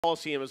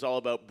Coliseum is all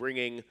about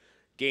bringing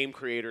game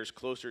creators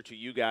closer to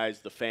you guys,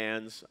 the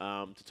fans,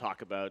 to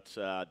talk about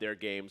their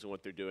games and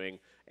what they're doing.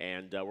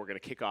 And we're going to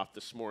kick off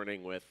this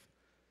morning with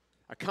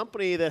a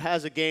company that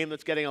has a game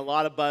that's getting a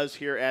lot of buzz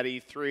here at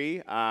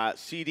E3,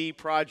 CD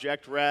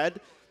PROJEKT RED.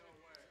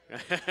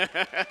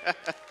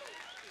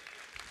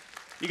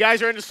 You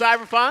guys are into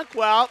Cyberpunk?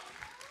 Well,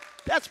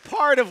 that's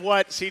part of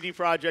what CD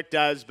Projekt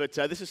does, but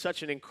this is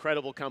such an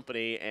incredible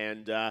company,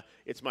 and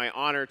it's my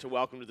honor to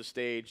welcome to the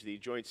stage the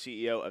joint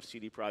CEO of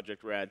CD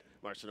PROJEKT RED,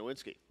 Marcin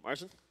Iwiński.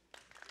 Marcin?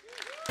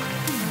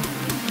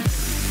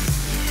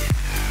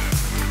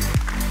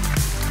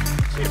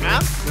 See you,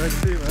 man. Nice to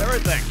see you, man.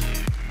 Everything.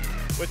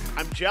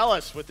 I'm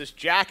jealous with this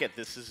jacket.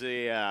 This is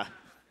a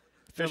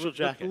official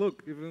jacket.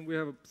 Look, even we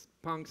have a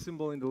punk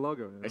symbol in the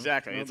logo. You know?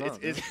 Exactly.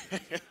 It's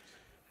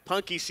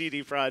punky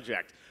CD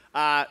Projekt.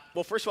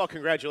 Well, first of all,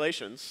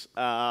 congratulations.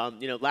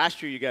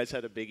 Last year you guys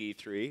had a big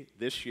E3.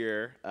 This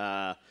year,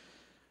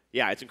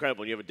 yeah, it's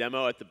incredible. You have a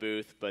demo at the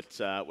booth, but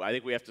I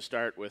think we have to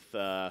start with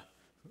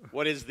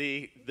what is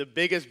the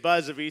biggest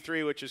buzz of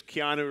E3, which is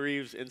Keanu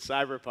Reeves in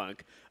Cyberpunk.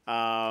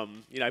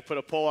 I put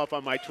a poll up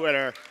on my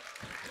Twitter.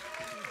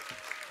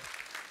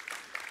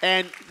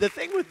 And the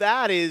thing with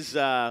that is,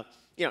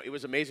 it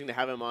was amazing to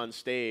have him on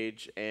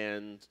stage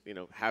and,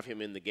 have him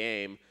in the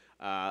game.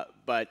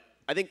 But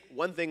I think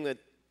one thing that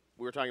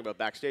we were talking about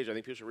backstage, I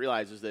think people should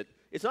realize, is that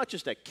it's not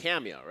just a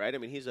cameo, right? I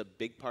mean, he's a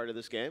big part of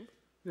this game.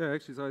 Yeah,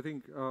 actually, so I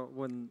think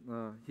when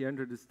he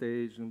entered the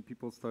stage and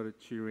people started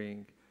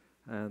cheering,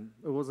 and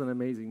it was an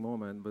amazing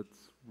moment, but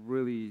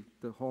really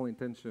the whole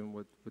intention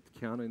with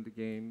Keanu in the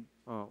game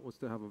was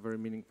to have a very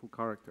meaningful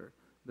character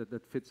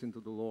that fits into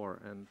the lore.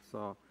 And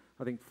so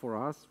I think for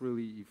us,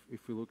 really,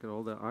 if we look at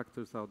all the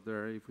actors out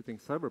there, if we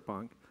think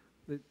Cyberpunk,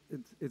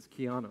 it's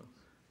Keanu.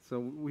 So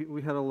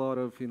we had a lot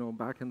of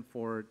back and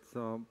forth,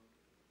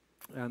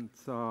 and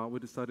we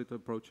decided to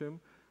approach him.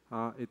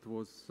 It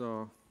was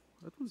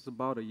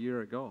about a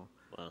year ago.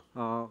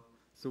 Wow.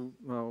 So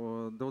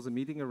there was a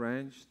meeting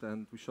arranged,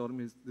 and we showed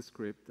him the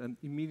script, and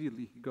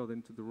immediately he got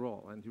into the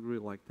role, and he really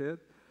liked it.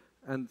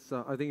 And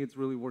I think it's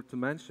really worth to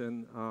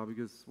mention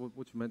because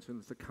what you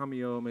mentioned is a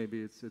cameo.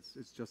 Maybe it's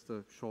just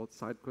a short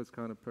side quest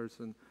kind of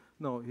person.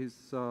 No,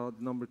 he's the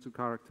number 2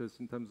 characters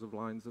in terms of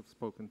lines of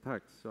spoken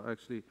text. So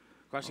actually,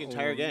 across the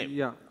entire game.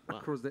 Yeah, wow.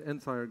 Across the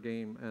entire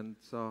game, and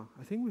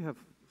I think we have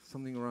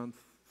something around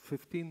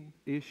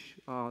 15-ish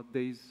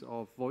days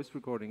of voice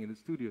recording in the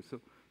studio. So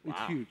wow.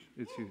 It's huge.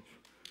 It's huge.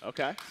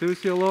 Okay. So you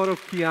see a lot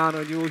of Keanu,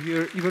 and you will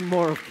hear even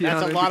more of Keanu.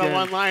 That's a lot of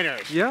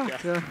one-liners. Yeah.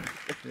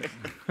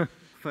 Yeah.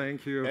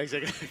 Thank you.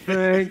 Exactly.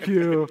 Thank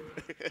you.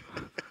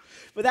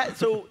 But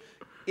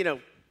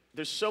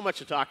there's so much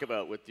to talk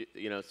about with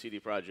CD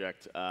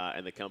Projekt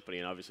and the company,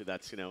 and obviously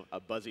that's a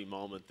buzzy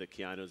moment that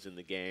Keanu's in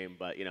the game.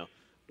 But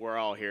we're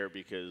all here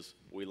because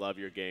we love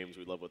your games,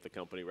 we love what the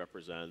company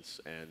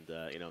represents, and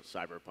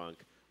Cyberpunk,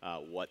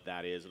 what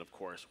that is, and of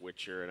course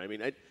Witcher. And I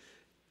mean, I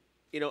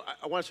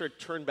want to sort of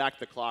turn back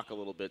the clock a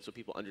little bit so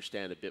people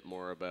understand a bit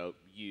more about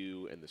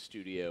you and the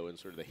studio and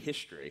sort of the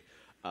history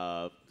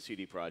of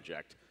CD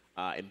Projekt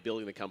and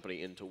building the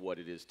company into what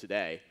it is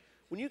today.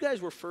 When you guys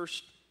were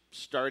first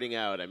starting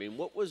out, I mean,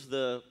 what was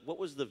the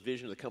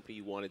vision of the company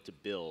you wanted to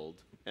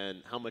build,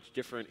 and how much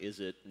different is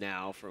it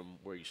now from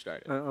where you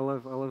started? I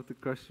love the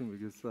question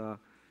because,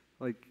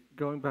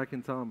 going back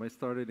in time, I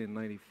started in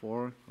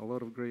 '94. A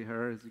lot of gray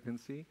hair, as you can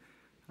see.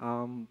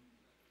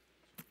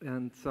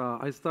 And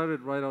I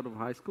started right out of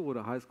high school with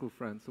a high school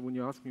friend. So when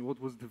you ask me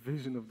what was the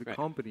vision of the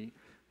company,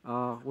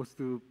 was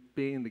to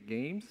be in the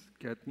games,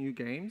 get new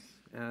games,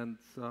 and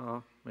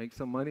make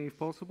some money if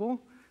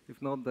possible.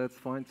 If not, that's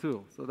fine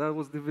too. So that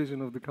was the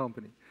vision of the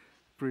company,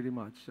 pretty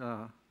much.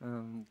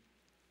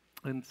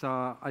 And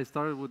I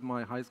started with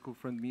my high school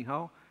friend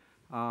Michał.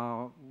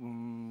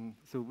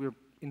 So we were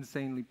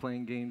insanely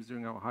playing games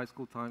during our high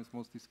school times,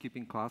 mostly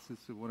skipping classes.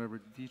 So whenever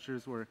the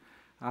teachers were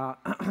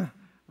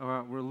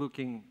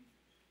looking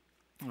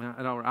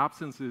at our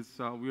absences,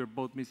 we were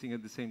both missing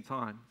at the same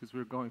time because we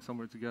were going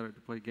somewhere together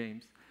to play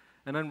games.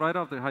 And then right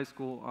after high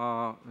school,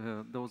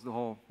 there was the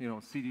whole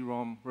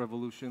CD-ROM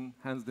revolution,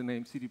 hence the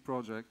name CD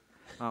Projekt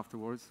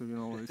afterwards. So you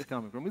know where it's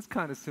coming from. It's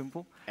kind of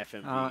simple.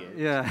 FMV games.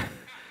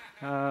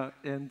 Yeah.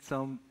 And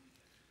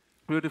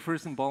we were the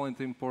first in Poland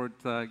to import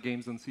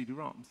games on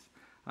CD-ROMs.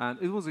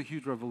 And it was a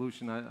huge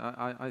revolution.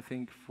 I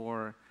think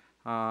for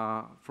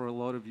a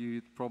lot of you,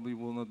 it probably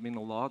will not mean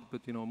a lot,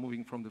 but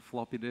moving from the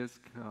floppy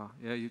disk,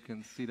 yeah, you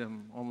can see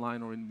them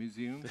online or in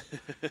museums,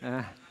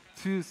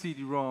 to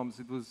CD-ROMs,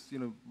 it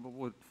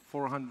was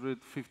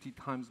 450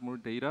 times more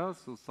data.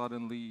 So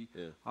suddenly,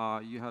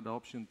 you had the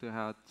option to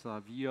have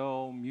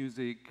VO,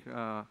 music,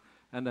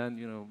 and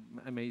then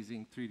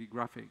amazing 3D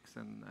graphics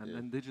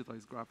and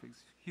digitalized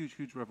graphics.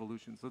 Huge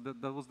revolution. So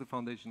that was the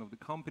foundation of the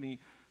company.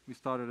 We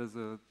started as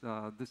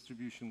a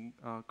distribution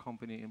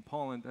company in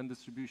Poland, and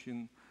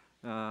distribution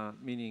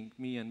meaning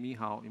me and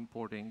Michał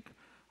importing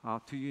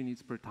 2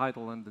 units per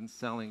title and then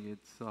selling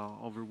it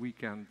over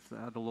weekends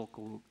at the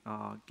local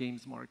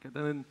games market.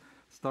 And then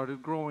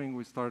started growing.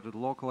 We started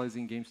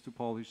localizing games to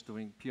Polish,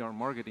 doing PR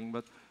marketing.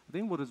 But I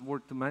think what is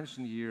worth to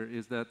mention here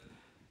is that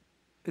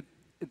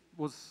it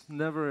was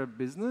never a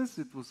business.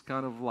 It was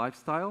kind of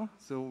lifestyle.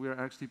 So we're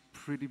actually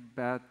pretty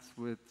bad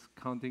with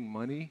counting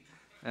money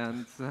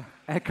and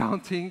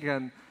accounting.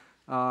 And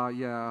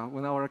yeah,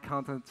 when our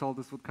accountant told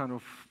us what kind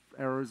of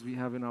errors we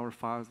have in our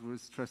files, we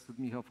stressed with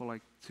Michał for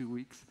like 2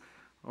 weeks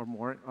or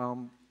more.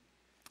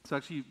 So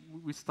actually,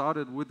 we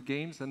started with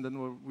games, and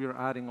then we were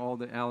adding all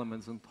the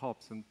elements on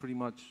tops. And pretty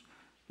much,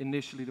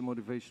 initially, the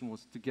motivation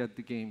was to get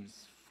the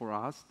games for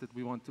us that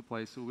we want to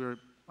play. So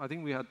I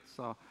think we had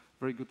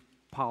very good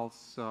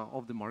pulse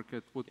of the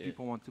market, what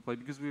people want to play,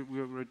 because we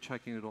were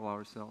checking it all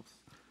ourselves.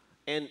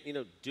 And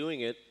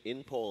doing it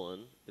in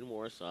Poland, in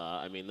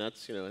Warsaw, I mean,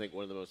 that's I think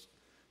one of the most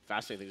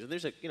fascinating things. And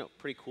there's a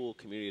pretty cool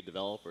community of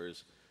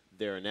developers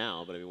there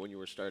now. But I mean, when you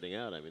were starting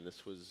out, I mean,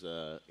 this was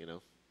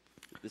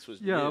this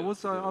was yeah, new. it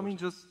was. I mean,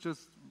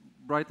 just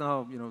right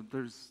now,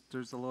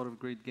 there's a lot of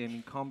great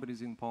gaming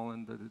companies in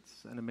Poland. That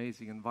it's an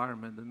amazing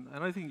environment,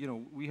 and I think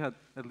we had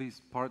at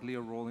least partly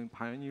a role in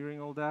pioneering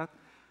all that.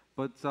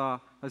 But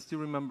I still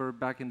remember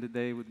back in the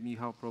day with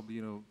Michał,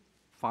 probably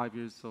 5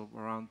 years, so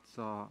around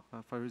 5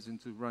 years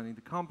into running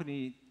the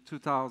company,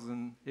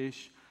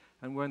 2000-ish,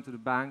 and went to the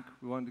bank.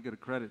 We wanted to get a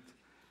credit,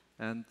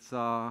 and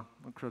a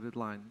credit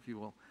line, if you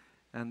will,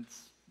 and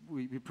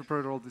we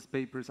prepared all these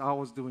papers. I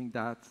was doing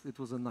that. It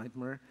was a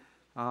nightmare.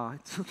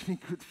 It took me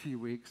a good few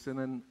weeks, and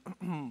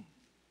then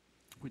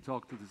we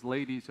talked to this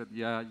lady. Said,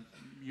 "Yeah,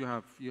 you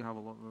have a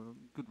lot of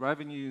good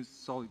revenues,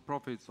 solid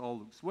profits, all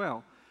looks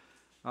well,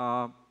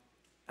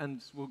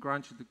 and we'll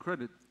grant you the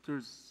credit.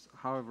 There's,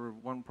 however,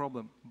 one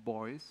problem,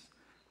 boys.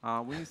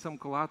 We need some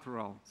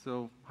collateral.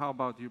 So how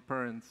about your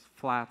parents'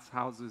 flats,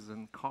 houses,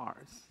 and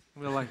cars?"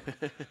 We're like,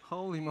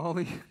 "Holy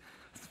moly."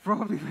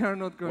 Probably we are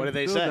not going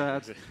to do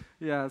that.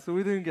 Yeah, so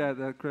we didn't get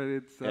that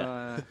credit.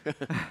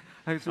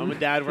 Actually, Mom and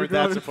Dad weren't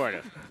that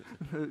supportive.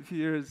 A few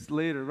years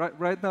later.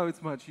 Right now,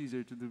 it's much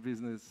easier to do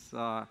business.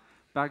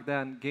 Back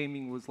then,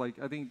 gaming was like,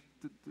 I think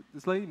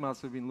this lady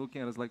must have been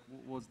looking at us like,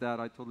 "What's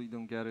that? I totally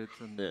don't get it."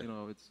 And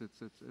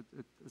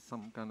it's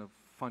some kind of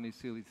funny,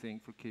 silly thing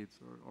for kids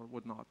or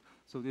whatnot.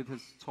 So it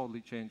has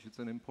totally changed. It's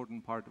an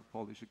important part of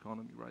Polish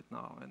economy right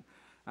now,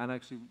 and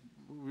actually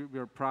we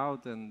are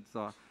proud. And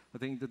I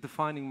think the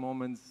defining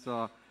moments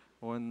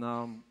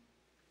when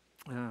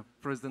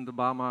President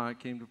Obama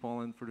came to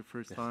Poland for the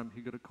first time,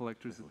 he got a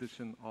collector's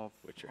edition of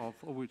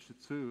Witcher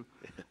 2,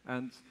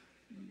 and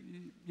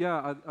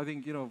yeah, I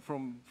think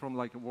from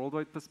like a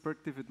worldwide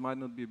perspective, it might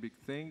not be a big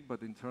thing,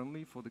 but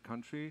internally for the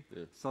country,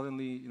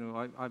 suddenly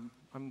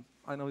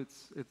I know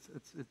it's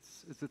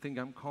a thing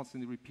I'm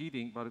constantly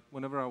repeating, but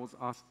whenever I was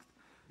asked,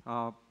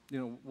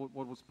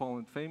 what was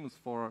Poland famous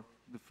for,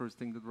 the first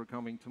thing that were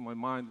coming to my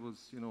mind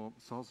was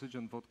sausage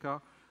and vodka.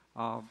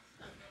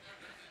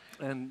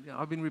 And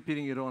I've been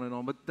repeating it on and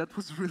on, but that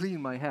was really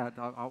in my head.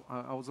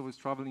 I was always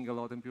traveling a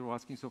lot, and people were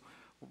asking, "So,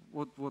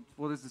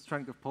 what is the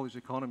strength of Polish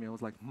economy?" I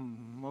was like,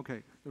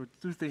 okay. There were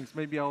two things.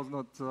 Maybe I was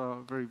not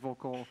very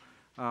vocal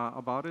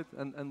about it,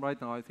 and right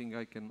now I think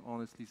I can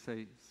honestly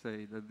say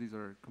that these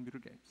are computer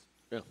games.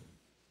 Yeah.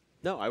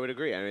 No, I would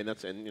agree. I mean,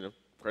 and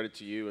credit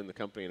to you and the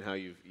company and how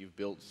you've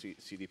built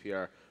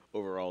CDPR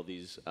over all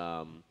these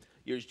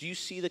years. Do you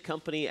see the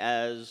company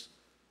as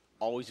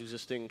always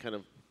existing kind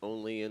of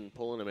only in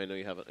Poland? I mean, I know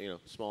you have a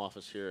small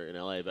office here in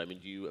LA, but I mean,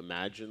 do you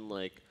imagine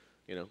like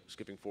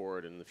skipping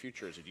forward in the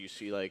future? Do you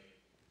see like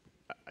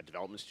a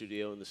development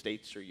studio in the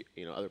States or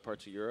other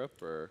parts of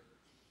Europe? Or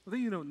I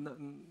think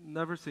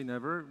never say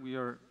never. We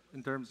are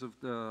in terms of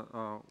the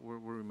where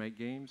we make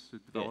games, the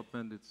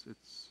development.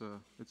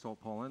 It's all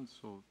Poland.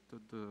 So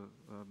the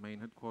main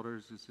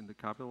headquarters is in the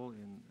capital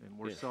in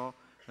Warsaw,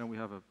 and we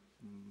have a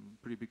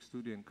pretty big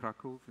studio in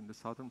Kraków, in the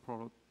southern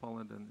part of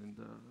Poland, and in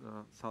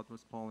the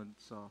southwest Poland,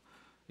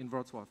 in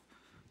Wrocław.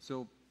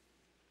 So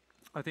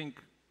I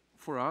think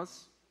for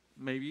us,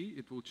 maybe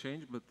it will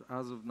change, but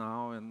as of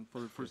now and for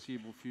the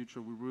foreseeable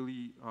future, we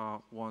really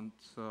want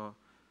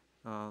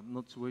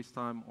not to waste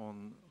time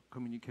on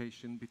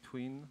communication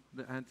between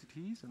the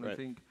entities. And I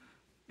think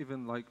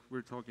even like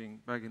we're talking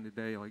back in the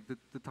day, like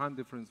the time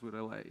difference with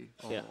LA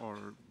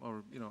or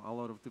a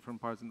lot of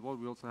different parts in the world.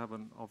 We also have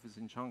an office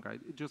in Shanghai.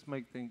 It just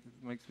makes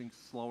things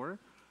slower.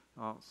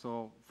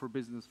 So for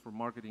business, for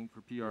marketing,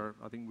 for PR,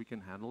 I think we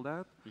can handle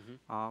that.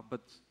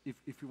 But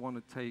if you want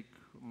to take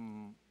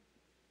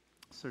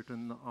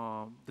certain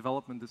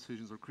development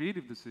decisions or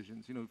creative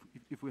decisions,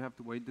 if we have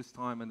to wait this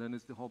time and then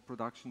it's the whole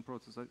production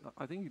process,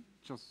 I think it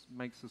just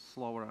makes us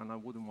slower, and I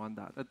wouldn't want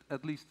that,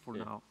 at least for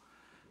now.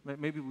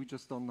 Maybe we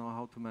just don't know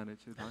how to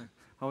manage it.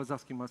 I was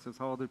asking myself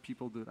how other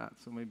people do that,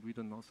 so maybe we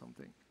don't know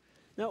something.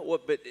 No,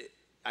 but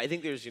I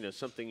think there's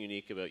something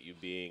unique about you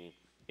being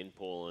in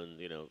Poland,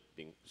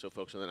 being so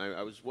focused on that.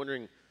 I was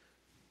wondering,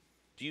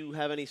 do you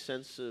have any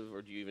sense of,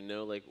 or do you even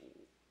know, like,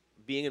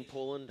 being in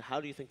Poland,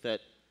 how do you think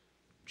that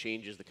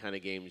changes the kind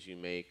of games you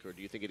make, or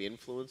do you think it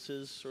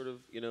influences sort of,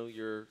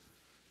 your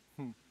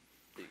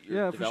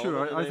yeah, for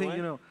sure. I think,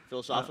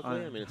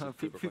 philosophically, I mean, it's a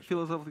deeper question.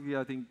 Philosophically,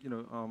 I think,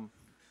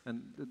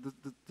 And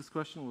this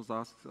question was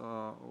asked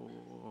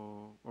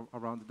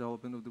around the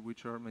development of The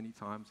Witcher many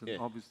times, and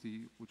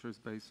obviously Witcher is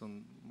based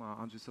on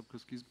Andrzej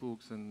Sapkowski's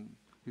books and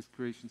his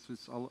creations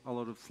with a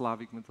lot of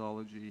Slavic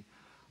mythology.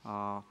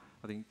 I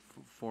think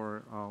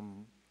for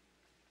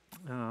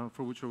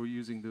Witcher we're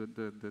using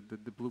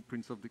the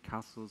blueprints of the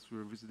castles.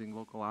 We're visiting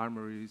local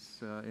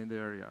armories in the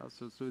area,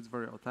 so it's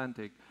very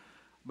authentic.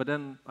 But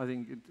then I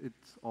think it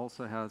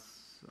also has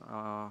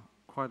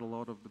quite a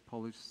lot of the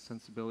Polish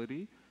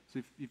sensibility.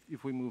 So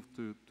if we move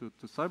to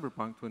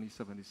Cyberpunk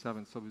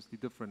 2077, it's obviously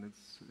different.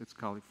 It's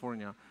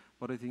California,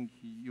 but I think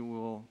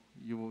you'll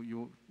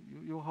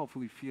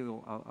hopefully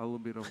feel a little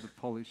bit of the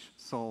Polish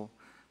soul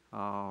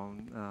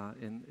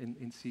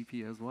in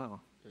CP as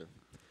well. Yeah.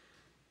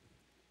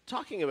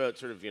 Talking about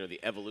sort of the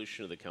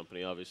evolution of the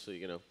company,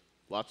 obviously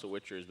lots of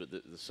Witchers, but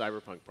the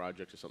Cyberpunk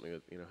project is something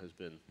that has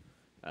been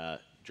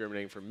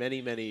germinating for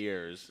many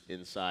years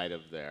inside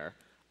of there.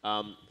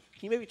 Can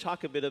you maybe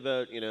talk a bit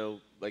about,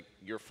 like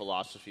your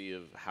philosophy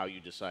of how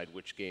you decide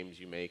which games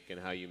you make and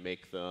how you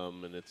make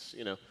them? And it's,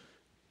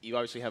 you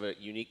obviously have a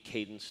unique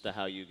cadence to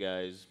how you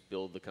guys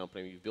build the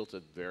company. You've built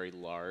a very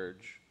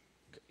large,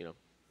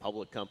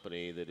 public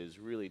company that is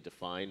really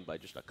defined by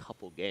just a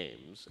couple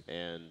games.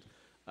 And,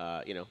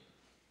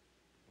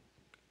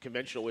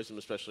 conventional wisdom,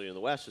 especially in the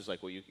West, is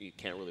like, well, you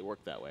can't really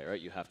work that way,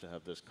 right? You have to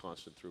have this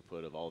constant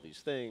throughput of all these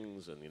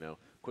things and,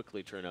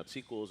 quickly turn out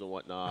sequels and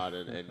whatnot.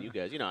 And you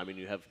guys, I mean,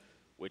 you have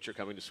Witcher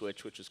coming to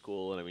Switch, which is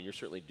cool, and I mean, you're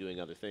certainly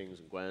doing other things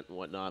and Gwent and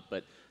whatnot,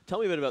 but tell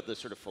me a bit about the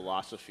sort of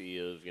philosophy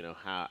of,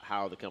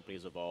 how the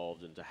company's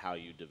evolved into how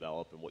you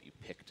develop and what you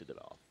pick to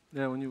develop.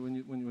 Yeah, when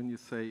you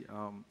say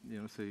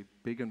say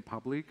big and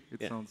public,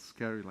 it sounds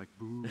scary, like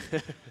boo.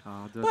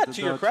 But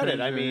to your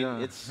credit, I mean,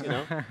 it's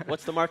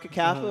what's the market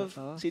cap of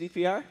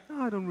CDPR?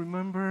 I don't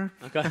remember.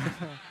 Okay.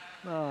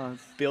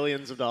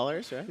 Billions of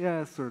dollars, right?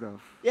 Yeah, sort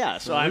of. Yeah,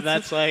 so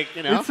that's like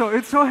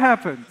It so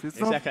happened. It's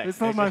exactly.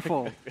 It's not my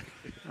fault.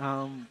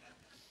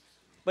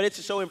 But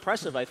it's so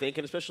impressive, I think,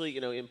 and especially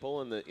in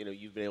Poland that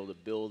you've been able to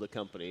build a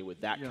company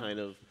with that kind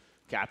of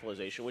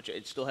capitalization, which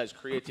it still has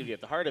creativity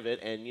at the heart of it,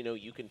 and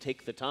you can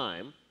take the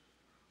time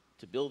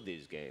to build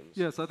these games.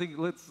 Yes, I think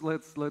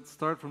let's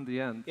start from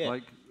the end. Yeah.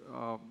 Like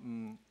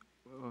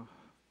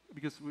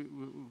because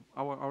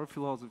our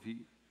philosophy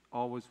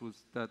always was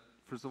that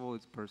first of all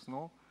it's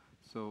personal.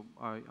 So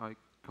I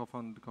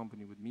co-founded the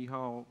company with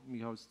Michał.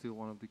 Michał is still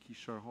one of the key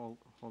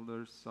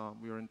shareholders.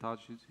 We are in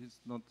touch. He's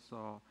not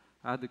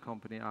at the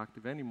company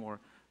active anymore.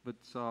 But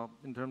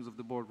in terms of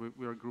the board,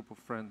 we are a group of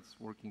friends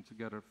working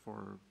together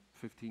for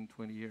 15,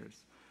 20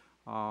 years.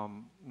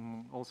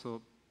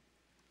 Also,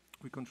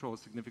 we control a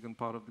significant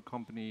part of the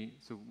company,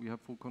 so we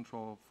have full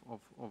control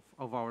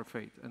of our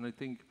fate. And I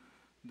think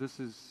this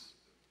is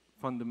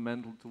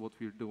fundamental to what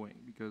we're doing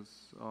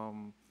because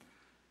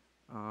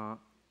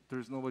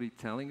there's nobody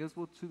telling us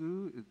what to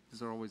do.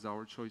 These are always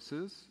our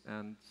choices,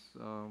 and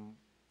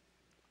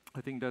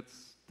I think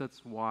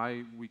that's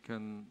why we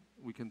can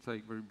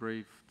take very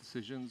brave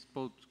decisions,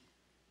 both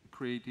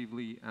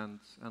creatively and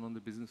on the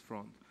business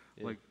front.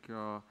 Yeah. Like,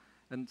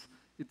 and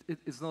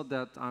it's not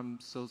that I'm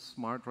so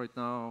smart right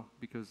now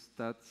because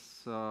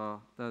that's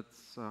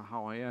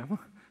how I am.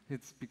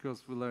 It's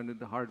because we learned it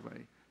the hard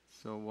way.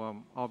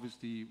 So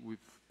obviously we've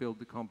built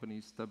the company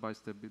step by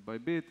step, bit by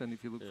bit. And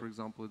if you look, for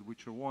example, at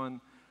Witcher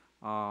 1.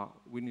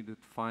 We needed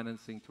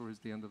financing towards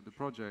the end of the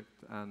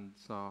project, and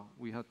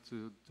we had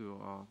to do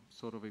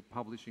sort of a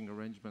publishing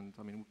arrangement.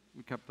 I mean,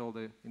 we kept all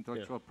the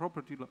intellectual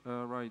property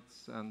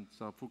rights and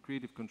full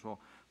creative control,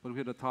 but we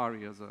had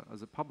Atari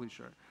as a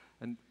publisher,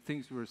 and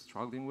things we were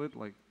struggling with,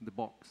 like the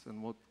box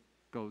and what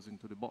goes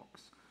into the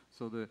box.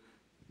 So the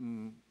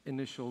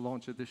initial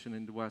launch edition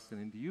in the West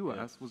and in the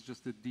US was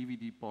just a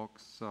DVD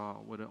box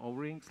with an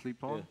O-ring,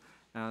 slip-on. Yeah.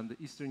 And the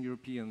Eastern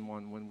European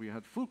one, when we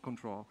had full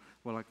control,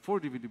 were like 4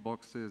 DVD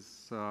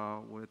boxes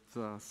with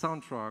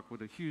soundtrack,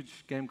 with a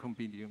huge game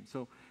compendium.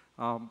 So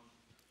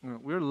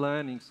we're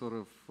learning sort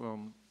of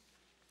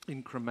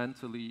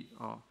incrementally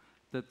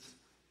that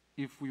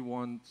if we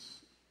want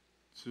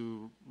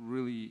to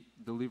really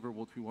deliver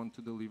what we want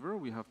to deliver,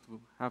 we have to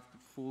have the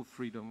full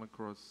freedom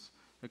across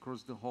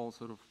the whole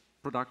sort of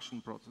production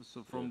process.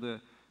 So from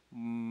the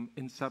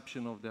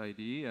inception of the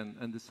idea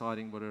and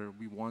deciding whether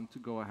we want to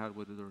go ahead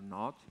with it or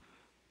not,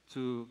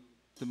 to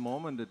the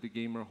moment that the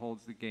gamer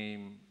holds the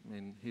game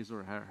in his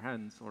or her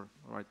hands, or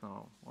right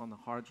now on a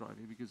hard drive,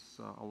 because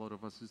a lot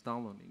of us is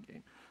downloading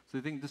game. So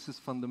I think this is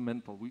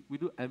fundamental. We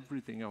do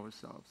everything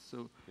ourselves.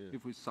 So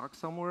if we suck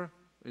somewhere,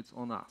 it's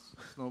on us.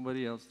 It's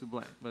nobody else to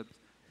blame. But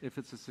if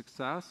it's a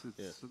success,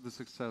 it's the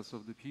success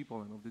of the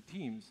people and of the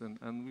teams.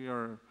 And we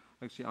are,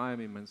 actually, I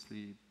am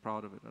immensely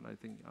proud of it. And I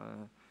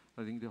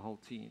think the whole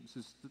team.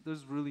 So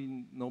there's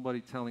really nobody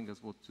telling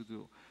us what to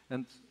do.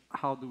 And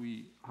how do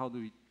we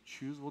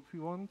choose what we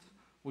want?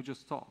 We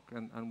just talk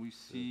and we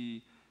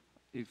see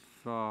if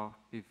there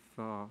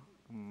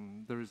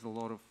is a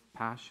lot of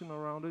passion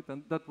around it,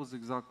 and that was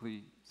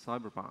exactly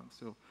Cyberpunk.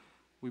 So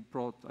we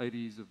brought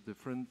ideas of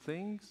different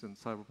things, and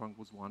Cyberpunk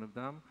was one of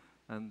them.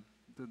 And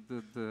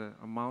the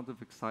amount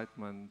of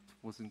excitement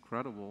was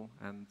incredible,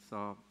 and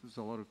there's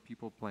a lot of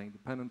people playing the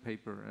pen and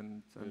paper,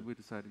 and we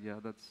decided, yeah,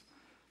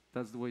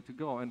 that's the way to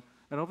go. And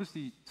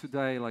obviously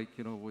today, like,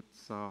 you know, with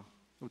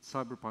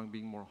Cyberpunk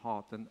being more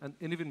hot, and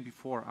even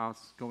before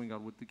us going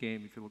out with the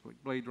game, if you look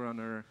like Blade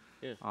Runner,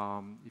 if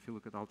you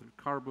look at Altered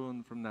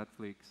Carbon from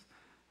Netflix,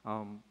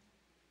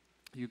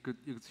 you could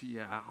see,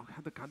 yeah,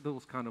 that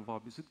was kind of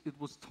obvious. It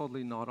was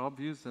totally not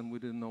obvious, and we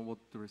didn't know what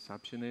the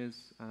reception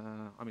is.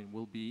 I mean,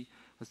 will be.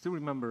 I still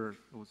remember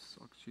it was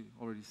actually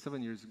already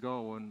 7 years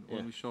ago when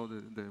we showed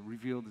the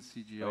reveal, the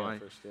CGI,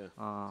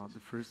 the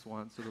first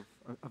one, sort of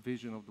a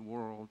vision of the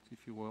world,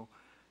 if you will.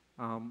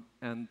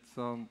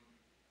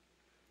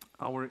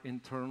 Our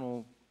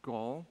internal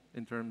goal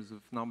in terms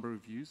of number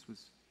of views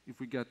was if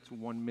we get to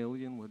 1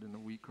 million within a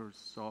week or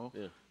so,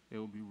 it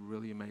will be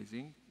really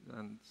amazing.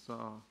 And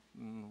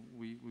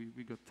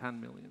we got 10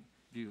 million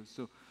views.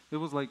 So it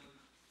was like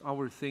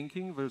our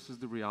thinking versus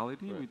the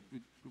reality. Right.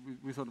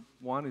 We thought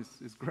 1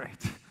 is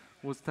great.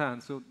 It was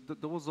 10. So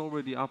there was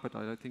already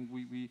appetite. I think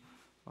we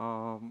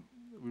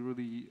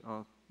really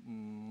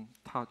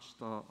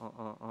touched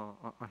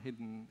a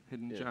hidden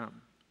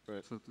gem,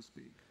 so to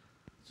speak.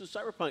 So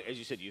Cyberpunk, as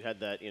you said, you had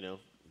that, you know,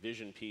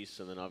 vision piece,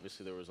 and then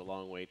obviously there was a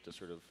long wait to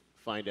sort of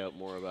find out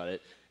more about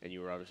it, and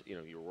you were obviously, you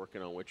know, you were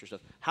working on Witcher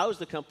stuff. How is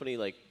the company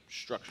like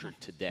structured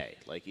today?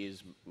 Like,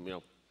 is, you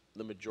know,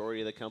 the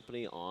majority of the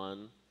company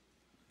on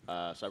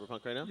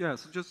Cyberpunk right now? Yeah,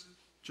 so just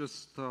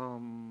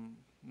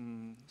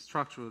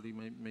structurally,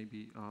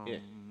 maybe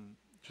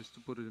just to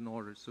put it in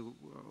order. So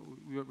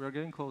we are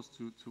getting close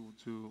to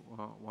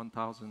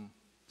 1,000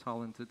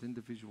 talented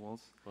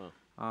individuals.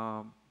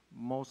 Wow.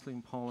 Mostly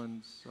in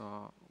Poland.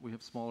 We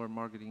have smaller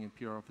marketing and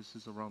PR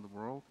offices around the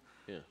world.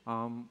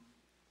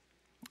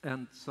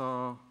 And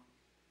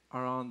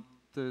around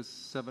this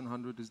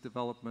 700 is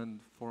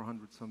development,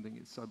 400 something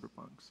is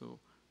Cyberpunk. So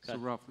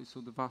roughly,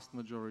 so the vast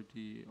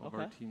majority of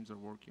our teams are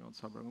working on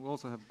Cyberpunk. We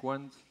also have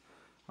Gwent.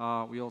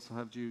 We also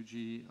have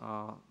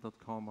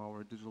GOG.com,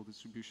 our digital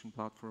distribution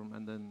platform,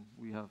 and then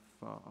we have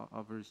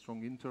a very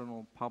strong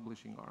internal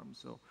publishing arm.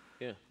 So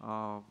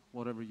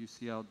whatever you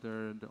see out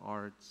there, the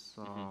arts,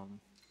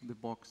 the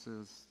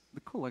boxes,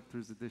 the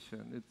collector's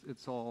edition,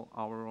 it's all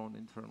our own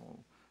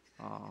internal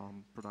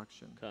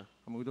production. I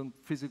mean, we don't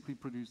physically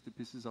produce the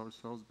pieces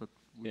ourselves, but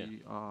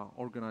we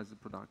organize the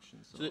production.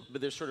 So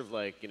but there's sort of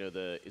like, you know,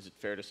 is it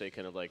fair to say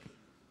kind of like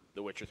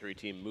the Witcher 3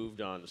 team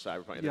moved on to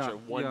Cyberpunk, and there's sort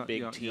of one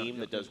big team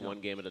that does one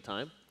game at a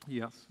time?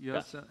 Yes.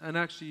 And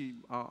actually,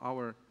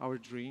 our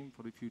dream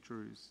for the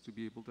future is to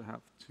be able to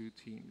have 2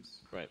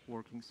 teams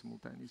working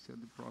simultaneously at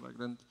the product,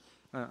 and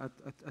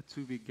at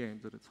 2 big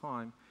games at a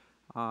time.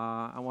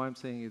 And why I'm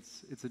saying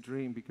it's a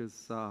dream,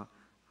 because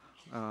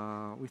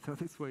we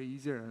thought it's way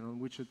easier. And on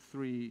Witcher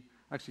 3,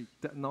 actually,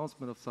 the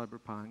announcement of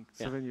Cyberpunk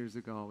 7 years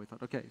ago, we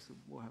thought, okay, so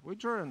we'll have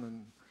Witcher, and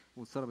then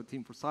we'll set up a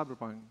team for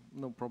Cyberpunk.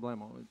 No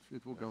problemo.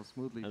 It will go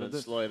smoothly. And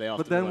then slowly they all.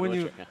 But then when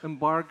you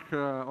embark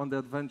on the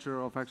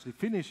adventure of actually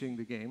finishing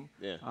the game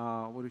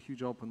with a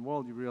huge open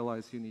world, you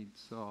realize you need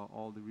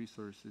all the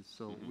resources.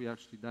 So we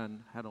actually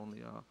then had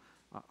only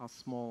a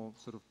small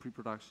sort of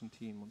pre-production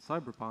team on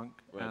Cyberpunk,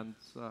 and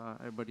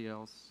everybody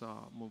else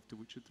moved to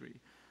Witcher 3.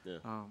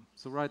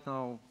 So right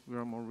now we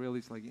are more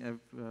realistic.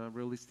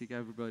 Realistic.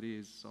 Everybody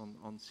is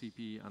on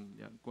CP, and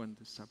Gwent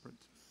is separate.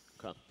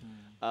 Okay.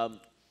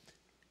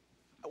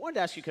 I wanted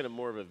to ask you kind of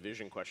more of a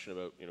vision question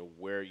about, you know,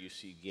 where you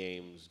see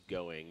games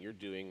going. You're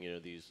doing, you know,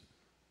 these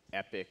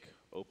epic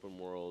open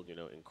world, you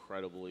know,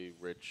 incredibly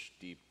rich,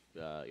 deep,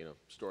 you know,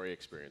 story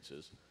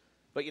experiences.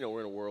 But, you know,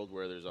 we're in a world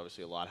where there's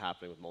obviously a lot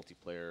happening with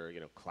multiplayer.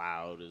 You know,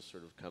 cloud is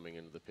sort of coming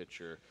into the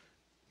picture.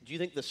 Do you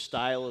think the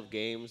style of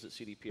games that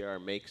CDPR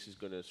makes is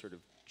going to sort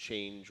of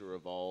change or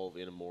evolve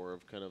in a more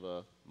of kind of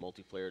a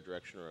multiplayer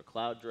direction or a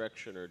cloud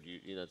direction? Or do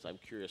you know, I'm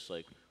curious,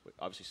 like,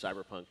 obviously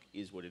Cyberpunk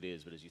is what it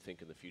is, but as you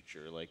think in the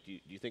future, like, do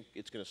you think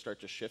it's going to start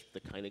to shift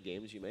the kind of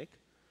games you make?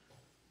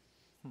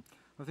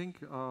 I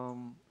think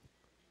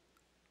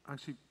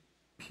actually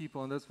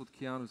people, and that's what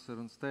Keanu said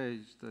on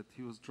stage, that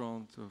he was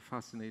drawn to a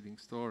fascinating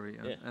story,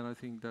 and I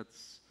think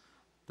that's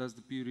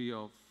the beauty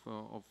of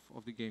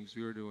the games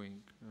we're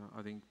doing.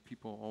 I think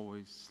people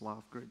always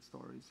love great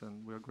stories,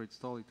 and we are great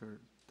storytellers.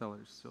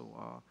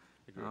 So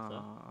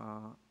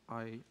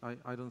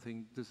I don't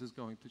think this is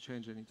going to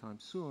change anytime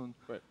soon.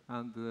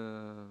 And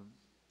the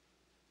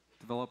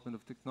development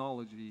of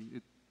technology,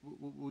 it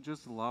will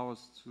just allow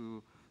us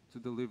to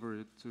deliver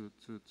it to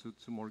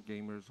more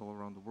gamers all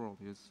around the world.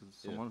 Yes,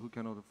 someone who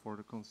cannot afford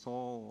a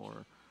console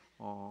or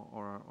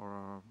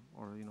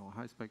you know, a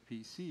high-spec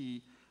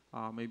PC,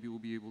 maybe will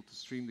be able to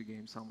stream the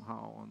game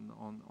somehow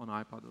on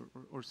iPad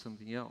or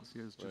something else.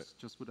 Yes,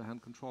 just with a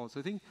hand controller. So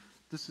I think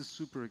this is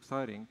super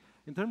exciting.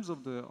 In terms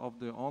of the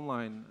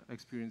online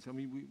experience, I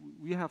mean,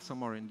 we have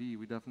some R&D.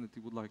 We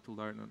definitely would like to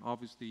learn, and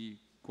obviously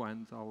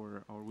Gwent,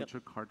 our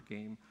Witcher card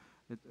game,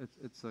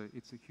 it's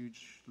a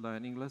huge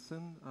learning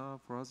lesson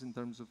for us in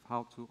terms of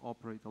how to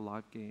operate a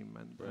live game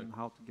and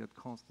how to get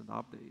constant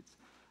updates.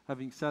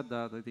 having said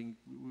that, I think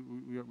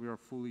we are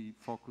fully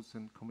focused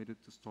and committed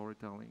to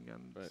storytelling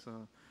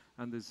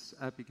and this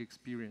epic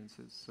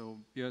experiences. So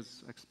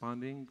yes,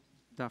 expanding,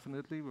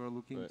 definitely, we're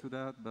looking to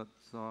that, but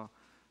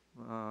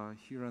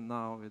here and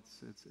now,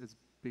 it's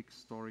big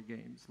story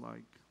games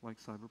like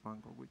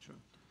Cyberpunk or Witcher.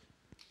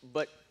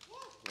 But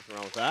nothing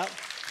wrong with that.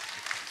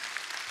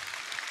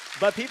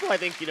 But people, I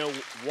think,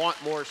 want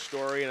more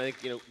story, and I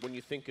think, when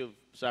you think of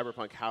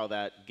Cyberpunk, how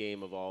that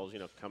game evolves,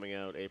 coming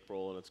out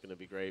April, and it's going to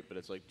be great. But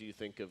it's like, do you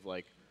think of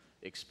like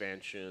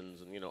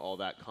expansions and all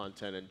that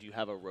content, and do you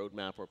have a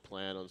roadmap or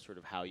plan on sort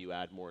of how you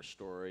add more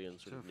story in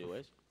sort of new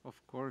ways? Of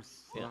course.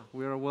 Yeah.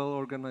 We're a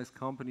well-organized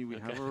company. We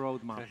have a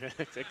roadmap.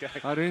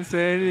 Exactly. I didn't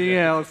say anything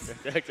else.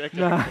 Exactly.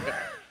 No.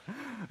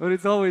 But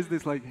it's always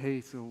this like, hey,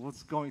 so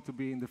what's going to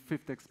be in the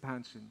 5th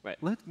expansion? Right.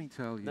 Let me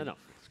tell you. No. No.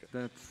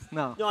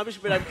 No,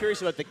 I'm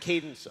curious about the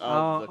cadence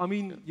of I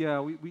mean, yeah,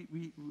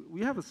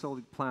 we have a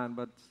solid plan,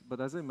 but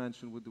as I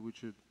mentioned with The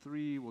Witcher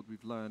 3, what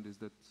we've learned is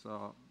that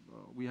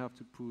we have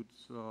to put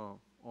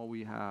all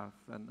we have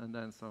and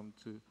then some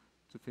to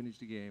finish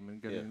the game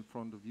and get it in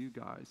front of you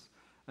guys.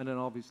 And then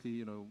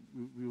obviously,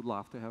 we would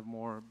love to have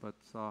more, but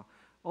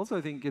also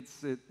I think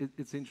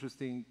it's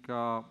interesting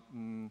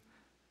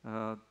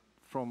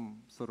from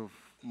sort of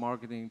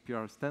marketing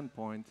PR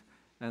standpoint,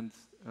 and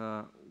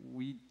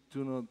we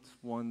do not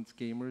want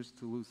gamers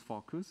to lose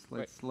focus.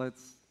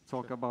 Let's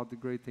talk about the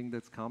great thing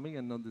that's coming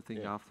and not the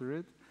thing after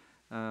it.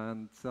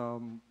 And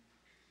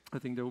I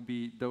think there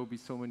will be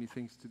so many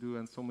things to do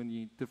and so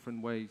many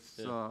different ways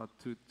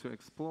to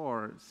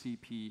explore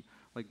CP.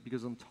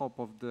 Because on top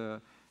of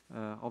the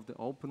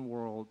open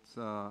world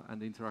and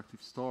the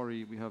interactive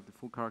story, we have the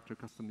full character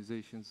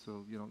customization.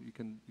 So you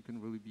can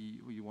really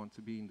be who you want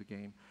to be in the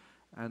game.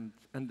 And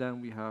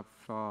then we have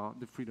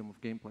the freedom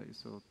of gameplay.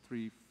 So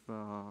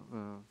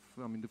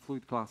the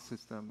fluid class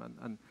system,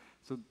 and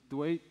so the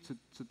way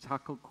to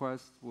tackle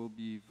quests will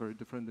be very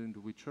different in The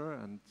Witcher,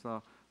 and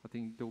I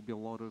think there will be a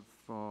lot of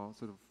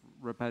sort of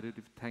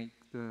repetitive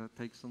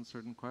takes on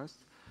certain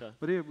quests. Okay.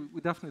 But yeah,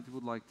 we definitely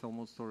would like to tell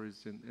more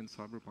stories in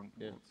Cyberpunk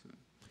world too.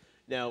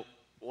 Now,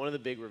 one of the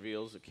big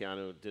reveals that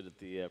Keanu did at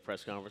the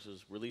press conference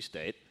was release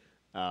date.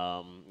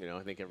 I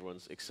think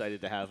everyone's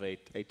excited to have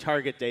a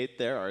target date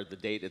there, or the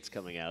date it's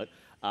coming out.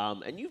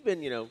 And you've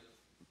been,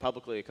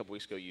 publicly a couple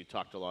weeks ago, you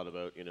talked a lot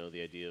about,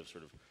 the idea of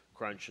sort of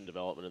crunch and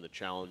development and the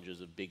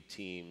challenges of big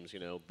teams,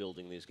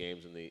 building these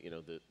games and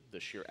the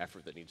sheer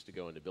effort that needs to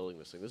go into building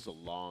this thing. This is a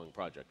long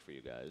project for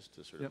you guys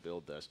to sort of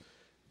build this.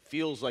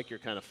 Feels like you're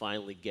kind of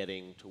finally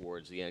getting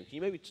towards the end. Can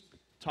you maybe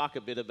talk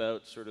a bit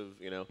about sort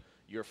of,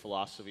 your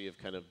philosophy of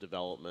kind of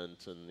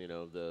development and,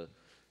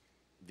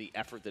 the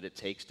effort that it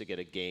takes to get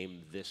a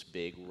game this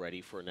big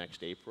ready for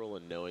next April,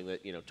 and knowing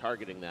that,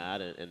 targeting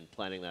that and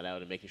planning that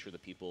out and making sure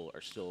that people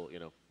are still,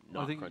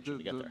 not crunching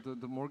to get there?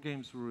 The more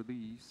games we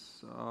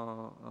release,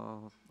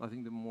 I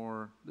think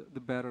the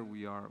better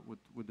we are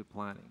with the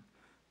planning.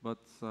 But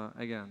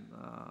again,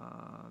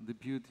 the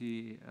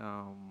beauty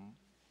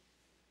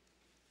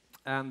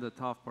and the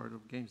tough part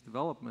of games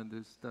development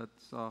is that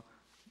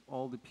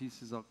all the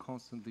pieces are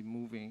constantly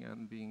moving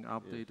and being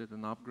updated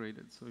and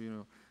upgraded. So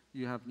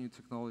you have new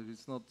technology.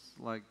 It's not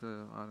like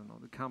the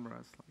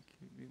cameras. Like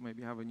you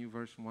maybe have a new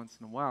version once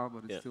in a while,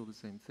 but it's still the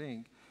same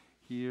thing.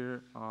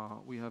 Here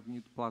we have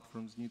new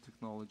platforms, new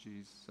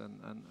technologies,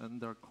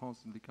 and there are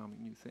constantly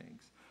coming new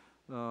things.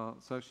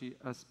 So actually,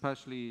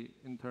 especially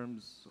in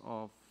terms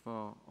of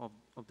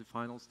the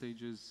final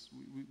stages,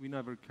 we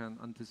never can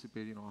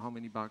anticipate, how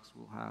many bugs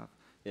we'll have.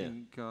 I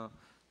think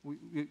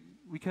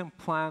we can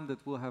plan that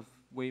we'll have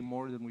way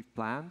more than we've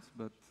planned,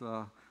 but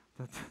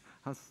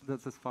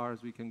that's as far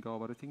as we can go.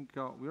 But I think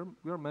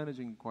we are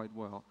managing quite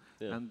well,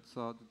 and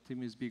the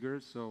team is bigger,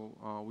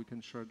 so we can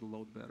share the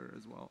load better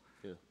as well.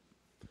 Yeah.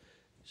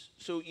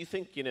 So you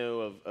think,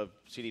 of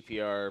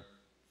CDPR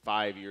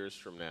 5 years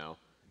from now,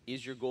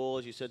 is your goal,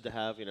 as you said, to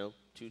have,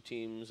 2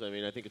 teams? I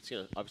mean, I think it's,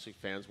 obviously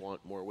fans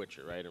want more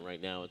Witcher, right? And right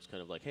now it's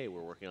kind of like, hey,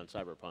 we're working on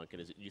Cyberpunk.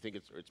 And do you think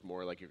it's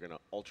more like you're going to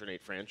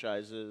alternate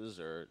franchises,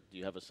 or do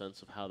you have a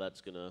sense of how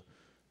that's going to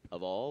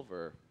evolve,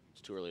 or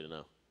it's too early to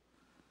know?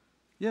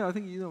 Yeah, I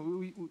think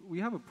we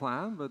have a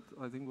plan, but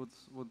I think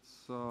what's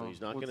he's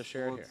not going to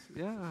share it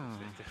here. Yeah.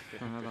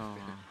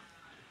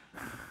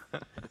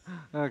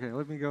 Okay,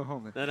 let me go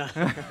home then.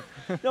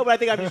 No, but I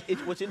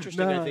think what's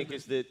interesting, I think,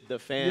 is that the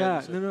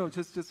fans. Yeah,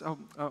 just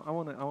I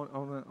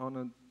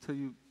wanna tell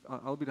you a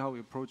little bit how we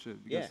approach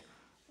it, because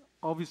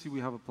obviously we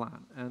have a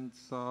plan and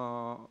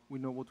we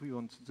know what we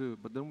want to do,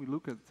 but then we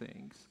look at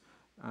things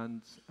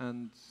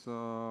and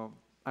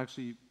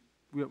actually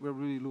we're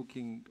really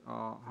looking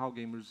how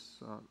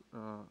gamers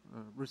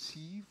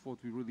receive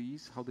what we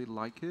release, how they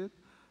like it,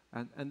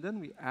 and then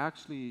we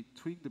actually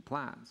tweak the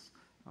plans.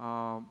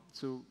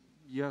 So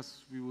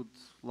yes, we would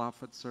love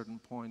at certain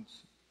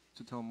points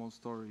to tell more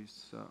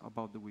stories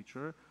about The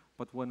Witcher,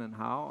 but when and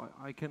how,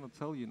 I cannot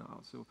tell you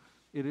now. So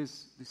it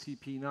is the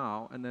CP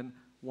now, and then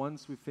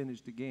once we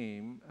finish the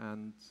game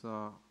and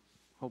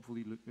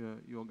hopefully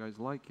you guys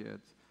like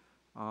it,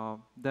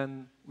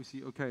 then we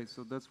see, okay,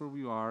 so that's where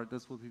we are,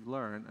 that's what we've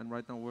learned, and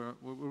right now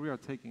we are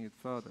taking it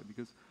further.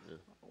 Because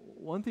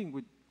one thing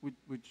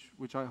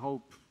which I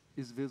hope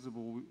is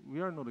visible,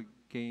 we are not a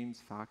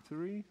games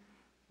factory.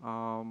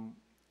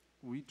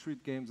 We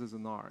treat games as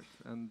an art,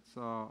 and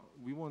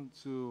we want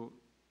to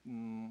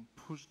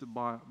push the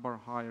bar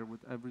higher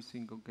with every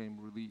single game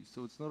release.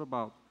 So it's not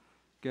about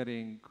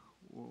getting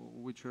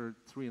Witcher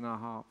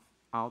 3.5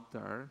 out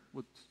there,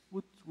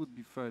 would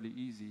be fairly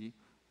easy.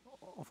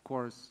 Of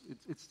course,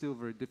 it's still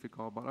very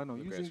difficult, but I know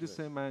using the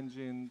same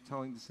engine,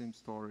 telling the same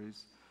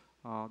stories,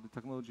 the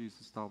technology is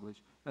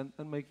established, and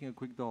making a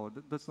quick dollar.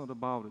 That's not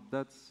about it.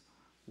 That's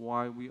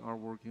why we are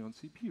working on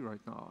CP right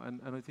now.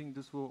 And I think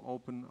this will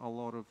open a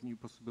lot of new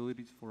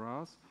possibilities for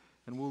us,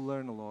 and we'll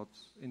learn a lot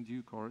in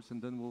due course,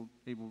 and then we'll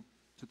able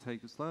to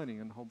take this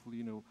learning and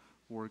hopefully,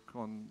 work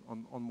on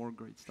more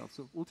great stuff.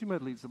 So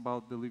ultimately, it's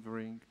about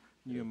delivering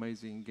new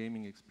amazing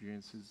gaming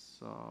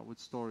experiences with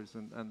stories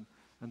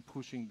and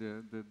pushing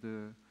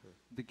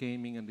the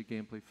gaming and the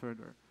gameplay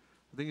further.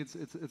 I think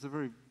it's a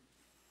very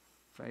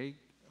vague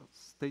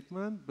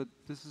statement, but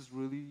this is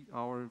really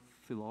our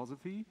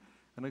philosophy.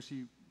 And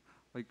actually,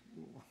 like,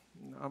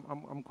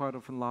 I'm quite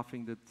often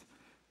laughing that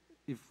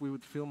if we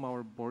would film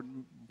our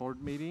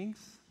board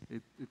meetings,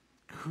 it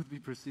could be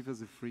perceived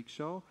as a freak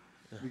show,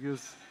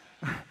 because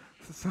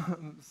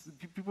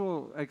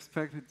people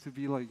expect it to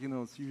be like,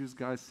 serious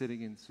guys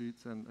sitting in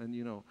suits and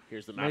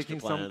here's the making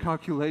some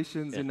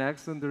calculations in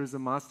Excel. There's a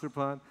master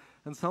plan,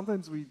 and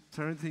sometimes we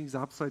turn things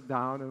upside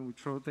down and we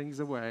throw things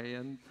away,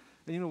 and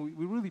we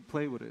really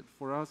play with it.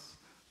 For us,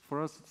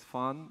 it's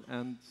fun,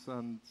 and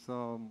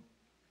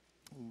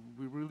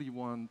we really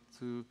want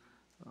to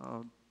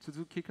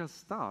do kick-ass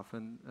stuff,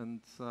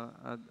 and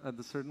at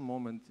a certain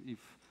moment, if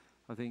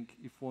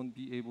won't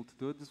be able to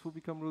do it, this will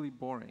become really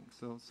boring.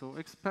 So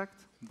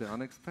expect the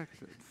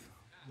unexpected.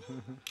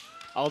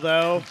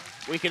 Although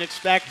we can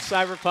expect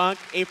Cyberpunk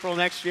April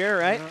next year,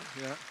 right?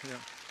 Yeah.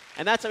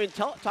 And that's,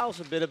 tell us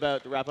a bit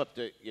about, to wrap up,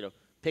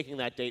 picking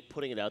that date,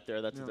 putting it out there.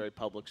 That's a very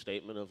public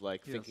statement of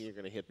thinking you're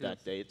going to hit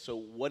that date. So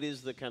what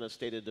is the kind of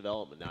state of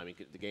development now?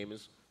 The game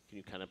is. Can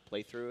you kind of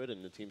play through it,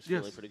 and the team's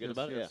feeling pretty good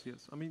about it?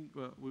 Yes.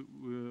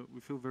 We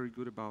feel very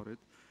good about it,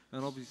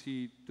 and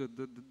obviously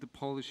the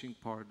polishing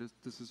part.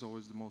 This is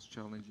always the most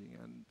challenging,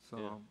 and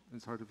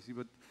it's hard to see.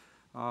 But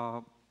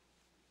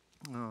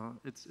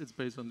it's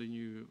based on the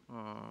new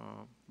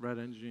Red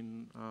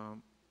engine,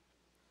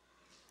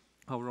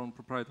 our own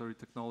proprietary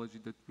technology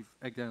that we've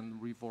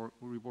again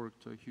reworked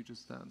to a huge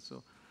extent.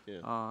 So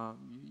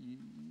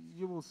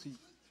you will see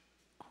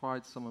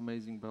quite some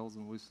amazing bells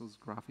and whistles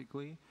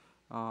graphically.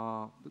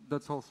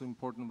 That's also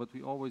important, but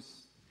we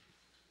always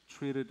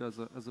treat it as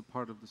a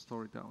part of the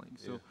storytelling.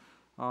 So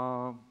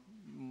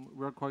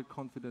we're quite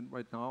confident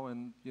right now,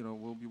 and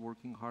we'll be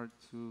working hard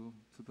to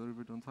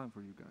deliver it on time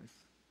for you guys.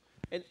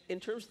 And in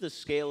terms of the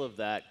scale of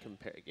that,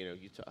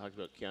 you talked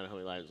about Keanu, how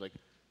many lines,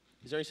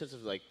 is there any sense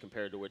of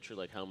compared to Witcher,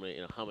 how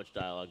much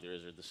dialogue there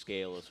is, or the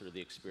scale of sort of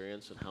the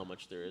experience and how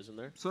much there is in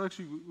there? So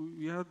actually,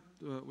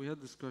 we had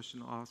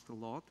discussion asked a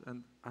lot,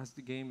 and as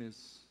the game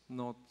is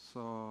not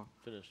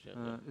finished yet,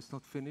 it's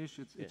not finished.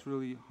 It's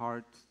really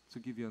hard to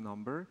give you a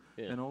number,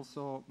 and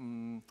also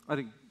I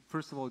think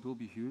first of all it will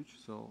be huge,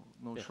 so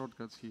no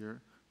shortcuts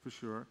here for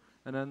sure.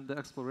 And then the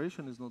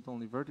exploration is not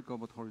only vertical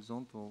but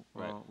horizontal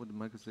with the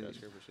magazine.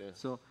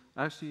 So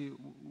actually,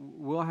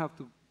 we'll have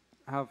to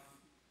have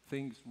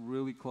things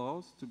really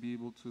close to be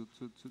able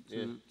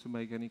to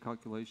make any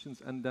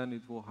calculations, and then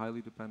it will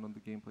highly depend on the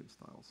gameplay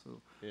style.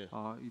 So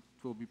it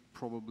will be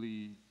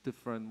probably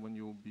different when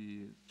you'll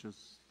be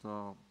just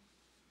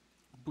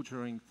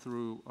butchering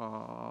through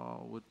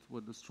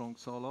with the strong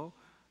solo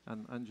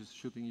and just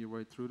shooting your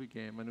way through the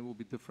game, and it will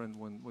be different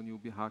when you'll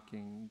be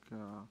hacking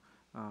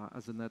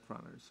as a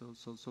netrunner.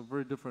 So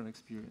very different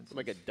experience. From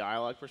a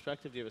dialogue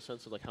perspective, do you have a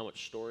sense of how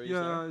much story is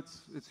there? Yeah,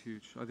 it's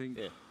huge. I think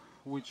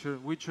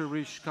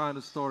Witcher-ish kind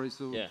of story.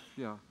 So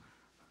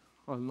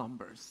well,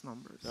 numbers.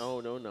 No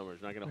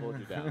numbers. Not going to hold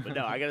you down. But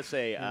no, I got to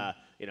say,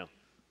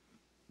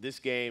 this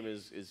game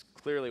is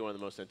clearly one of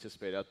the most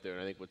anticipated out there,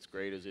 and I think what's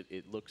great is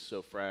it looks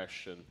so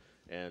fresh and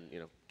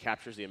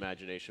captures the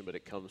imagination, but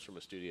it comes from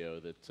a studio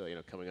that's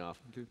coming off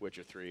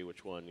Witcher 3,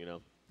 which won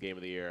Game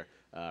of the Year.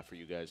 For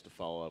you guys to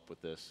follow up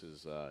with this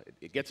is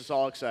it gets us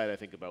all excited, I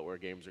think, about where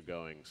games are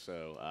going.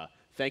 So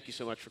thank you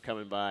so much for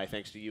coming by.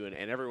 Thanks to you and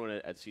everyone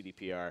at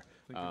CDPR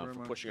for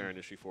pushing our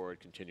industry forward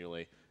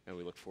continually, and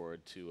we look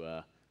forward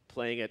to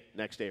playing it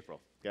next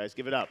April. Guys,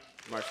 give it up.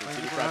 Marcin,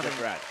 CD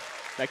PROJEKT RED.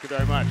 Thank you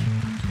very much.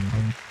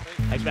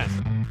 Thanks,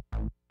 man.